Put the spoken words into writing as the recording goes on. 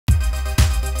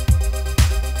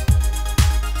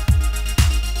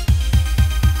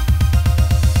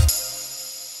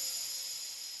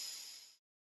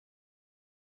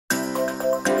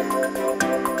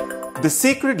The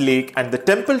sacred lake and the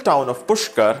temple town of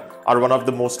Pushkar are one of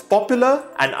the most popular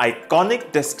and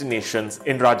iconic destinations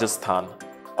in Rajasthan.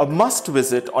 A must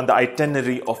visit on the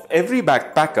itinerary of every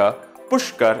backpacker,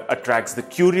 Pushkar attracts the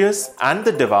curious and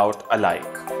the devout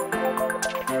alike.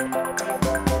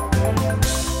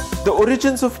 The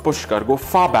origins of Pushkar go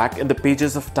far back in the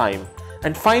pages of time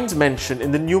and finds mention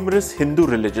in the numerous Hindu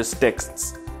religious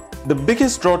texts. The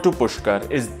biggest draw to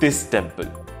Pushkar is this temple,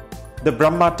 the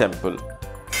Brahma temple.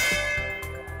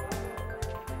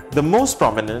 The most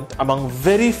prominent among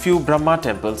very few Brahma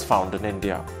temples found in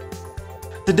India.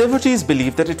 The devotees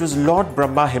believe that it was Lord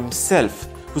Brahma himself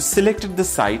who selected the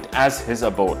site as his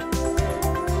abode.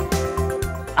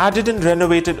 Added and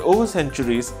renovated over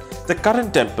centuries, the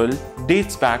current temple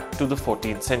dates back to the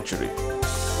 14th century.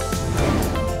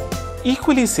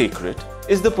 Equally sacred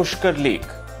is the Pushkar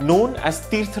lake, known as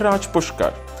Tirtharaj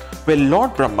Pushkar, where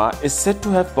Lord Brahma is said to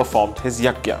have performed his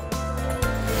yajna.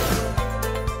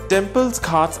 Temples,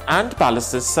 ghats and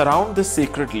palaces surround this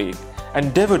sacred lake,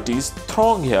 and devotees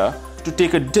throng here to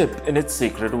take a dip in its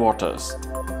sacred waters.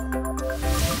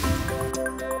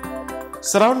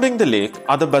 Surrounding the lake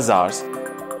are the bazaars.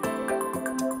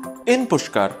 In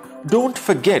Pushkar, don't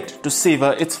forget to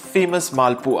savor its famous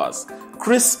malpuas,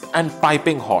 crisp and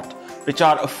piping hot, which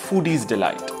are a foodie's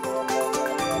delight.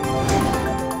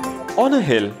 On a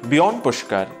hill beyond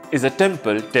Pushkar is a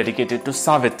temple dedicated to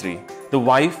Savitri, the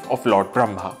wife of Lord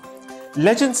Brahma.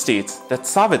 Legend states that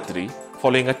Savitri,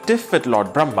 following a tiff with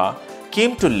Lord Brahma,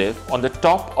 came to live on the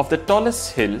top of the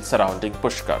tallest hill surrounding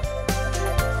Pushkar.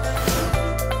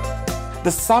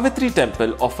 The Savitri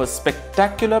temple offers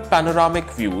spectacular panoramic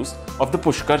views of the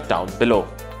Pushkar town below.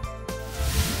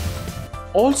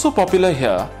 Also popular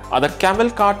here are the camel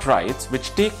cart rides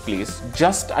which take place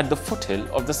just at the foothill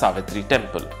of the Savitri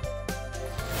temple.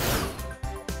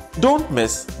 Don't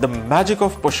miss the magic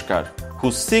of Pushkar,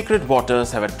 whose sacred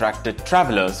waters have attracted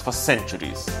travelers for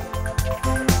centuries.